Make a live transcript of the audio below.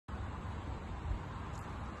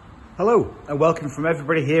Hello and welcome from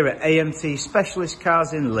everybody here at AMT Specialist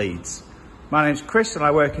Cars in Leeds. My name's Chris and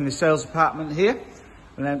I work in the sales department here,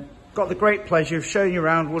 and I've got the great pleasure of showing you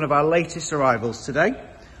around one of our latest arrivals today,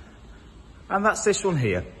 and that's this one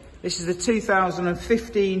here. This is the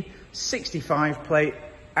 2015 65 plate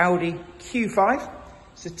Audi Q5.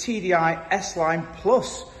 It's a TDI S line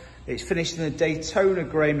plus. It's finished in a Deytona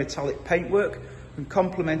grey metallic paintwork and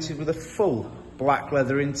complemented with a full black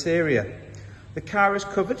leather interior. The car is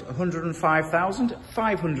covered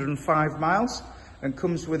 105,505 miles and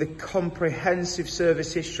comes with a comprehensive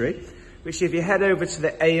service history, which if you head over to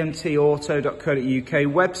the amtauto.co.uk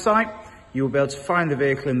website, you will be able to find the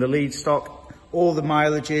vehicle in the lead stock, all the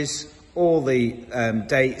mileages, all the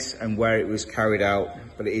dates and where it was carried out,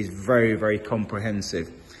 but it is very, very comprehensive.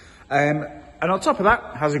 And on top of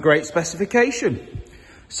that, has a great specification.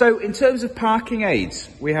 So in terms of parking aids,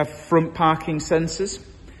 we have front parking sensors,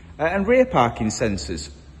 and rear parking sensors.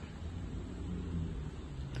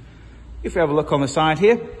 If we have a look on the side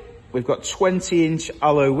here, we've got 20-inch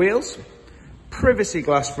alloy wheels, privacy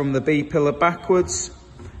glass from the B-pillar backwards,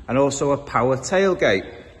 and also a power tailgate.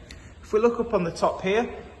 If we look up on the top here,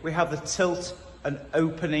 we have the tilt and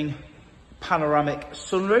opening panoramic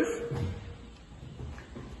sunroof.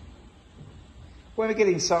 When we get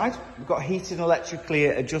inside, we've got heated and electrically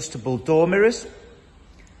adjustable door mirrors,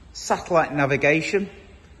 satellite navigation,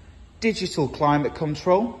 digital climate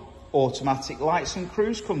control, automatic lights and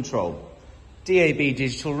cruise control, DAB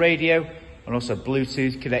digital radio, and also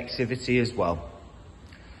Bluetooth connectivity as well.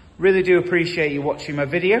 Really do appreciate you watching my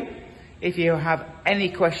video. If you have any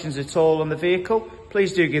questions at all on the vehicle,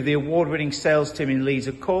 please do give the award-winning sales team in Leeds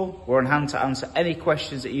a call. We're on hand to answer any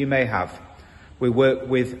questions that you may have. We work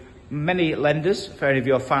with many lenders for any of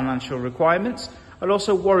your financial requirements, and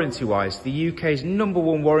also warranty-wise, the UK's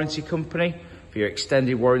 #1 warranty company for your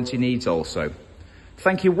extended warranty needs also.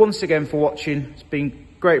 Thank you once again for watching. It's been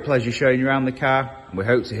a great pleasure showing you around the car, and we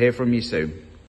hope to hear from you soon.